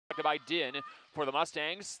basket by Din for the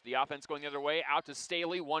Mustangs. The offense going the other way, out to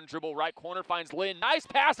Staley. One dribble right corner, finds Lynn. Nice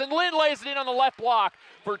pass, and Lynn lays it in on the left block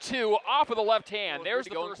for two, off of the left hand. There's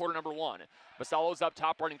the goal in quarter number one. Basalo's up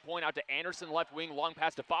top, running point out to Anderson, left wing, long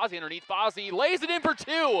pass to Fozzie underneath. Fozzie lays it in for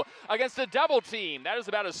two against a double team. That is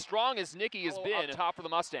about as strong as Nikki has been. Up top for the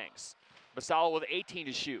Mustangs. Basalo with 18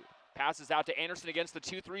 to shoot. Passes out to Anderson against the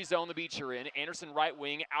 2-3 zone the Beach are in. Anderson right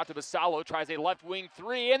wing out to Basalo, tries a left wing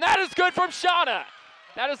three, and that is good from Shauna.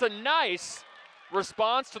 That is a nice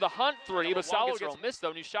response to the Hunt three. Basalo gets a miss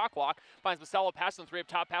though, new shot clock. Finds Basalo passing three up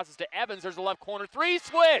top, passes to Evans. There's a left corner three,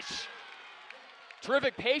 swish!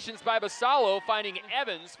 Terrific patience by Basalo, finding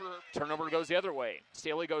Evans for turnover goes the other way.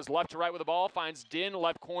 Staley goes left to right with the ball, finds Din,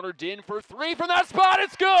 left corner, Din for three from that spot,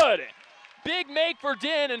 it's good! Big make for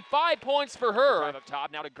Din and 5 points for her. Drive up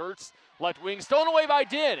top, now to Gertz, left wing, stolen away by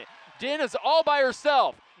Din. Din is all by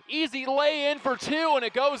herself. Easy lay in for two, and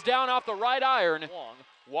it goes down off the right iron.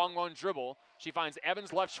 Wong one dribble. She finds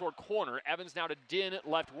Evans left short corner. Evans now to Din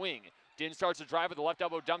left wing. Din starts to drive with the left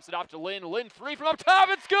elbow, dumps it off to Lynn. Lynn three from up top,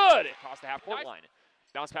 it's good! Across the half-court line.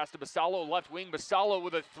 Bounce pass to Basalo, left wing. Basalo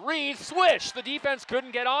with a three, swish! The defense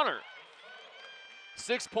couldn't get on her.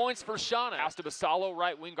 6 points for Shauna. Pass to Basalo,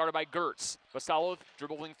 right wing, guarded by Gertz. Basalo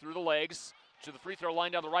dribbling through the legs to the free throw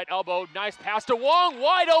line down the right elbow. Nice pass to Wong,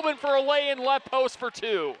 wide open for a lay-in left post for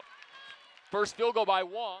two. First field goal by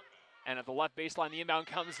Wong. And at the left baseline, the inbound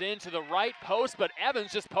comes in to the right post, but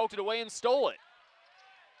Evans just poked it away and stole it.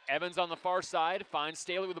 Evans on the far side, finds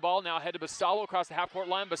Staley with the ball, now head to Basalo across the half-court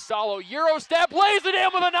line. Basalo, Euro step, lays it in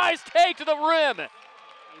with a nice take to the rim.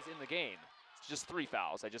 He's in the game. It's just 3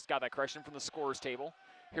 fouls. I just got that correction from the scorer's table.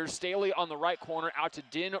 Here's Staley on the right corner, out to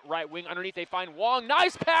Din, right wing. Underneath, they find Wong.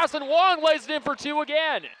 Nice pass, and Wong lays it in for two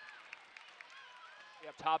again.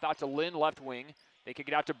 Up top, out to Lynn, left wing. They kick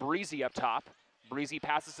it out to Breezy up top. Breezy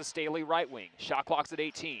passes to Staley, right wing. Shot clock's at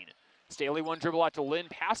 18. Staley one dribble out to Lynn,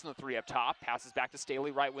 passing the three up top. Passes back to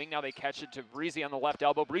Staley, right wing. Now they catch it to Breezy on the left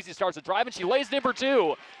elbow. Breezy starts to drive, and she lays it in for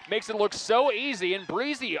two. Makes it look so easy, and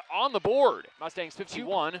Breezy on the board. Mustangs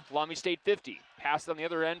 51, Long State 50. Pass on the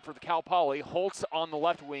other end for the Cal Poly. Holtz on the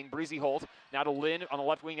left wing, Breezy Holt. Now to Lynn on the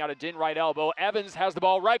left wing, now to Din, right elbow. Evans has the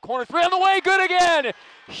ball, right corner, three on the way, good again!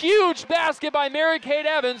 Huge basket by Mary-Kate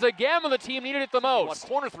Evans, again when the team needed it the most.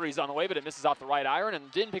 Corner three's on the way, but it misses off the right iron,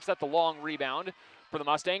 and Din picks up the long rebound for the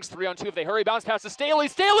Mustangs. 3-on-2 if they hurry. Bounce pass to Staley.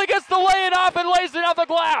 Staley gets the lay-in off and lays it off the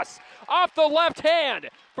glass. Off the left hand.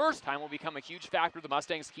 First time will become a huge factor. The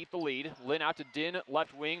Mustangs keep the lead. Lynn out to Din,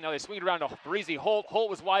 left wing. Now they swing it around to Breezy Holt. Holt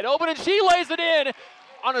was wide open, and she lays it in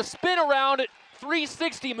on a spin around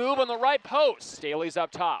 360 move on the right post. Staley's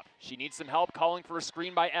up top. She needs some help, calling for a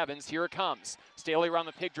screen by Evans. Here it comes. Staley around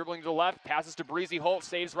the pick, dribbling to the left, passes to Breezy Holt,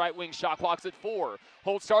 saves right wing, shot clock's at 4.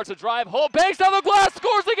 Holt starts to drive, Holt banks down the glass,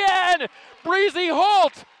 scores again! Breezy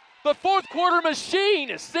Holt, the fourth quarter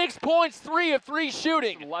machine, 6 points, 3 of 3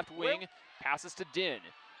 shooting. Left wing, passes to Din.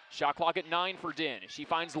 Shot clock at 9 for Din. She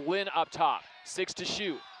finds Lynn up top, 6 to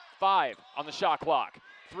shoot, 5 on the shot clock.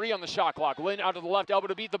 3 on the shot clock. Lynn out to the left elbow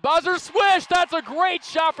to beat the buzzer. Swish! That's a great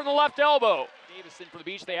shot from the left elbow. Davison for the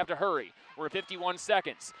Beach. They have to hurry. We're at 51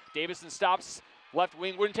 seconds. Davison stops. Left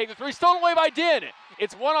wing wouldn't take the three. Stolen away by Din.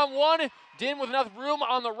 It's one-on-one. Din with enough room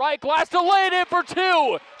on the right glass to lay it in for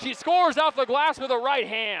two. She scores off the glass with a right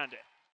hand.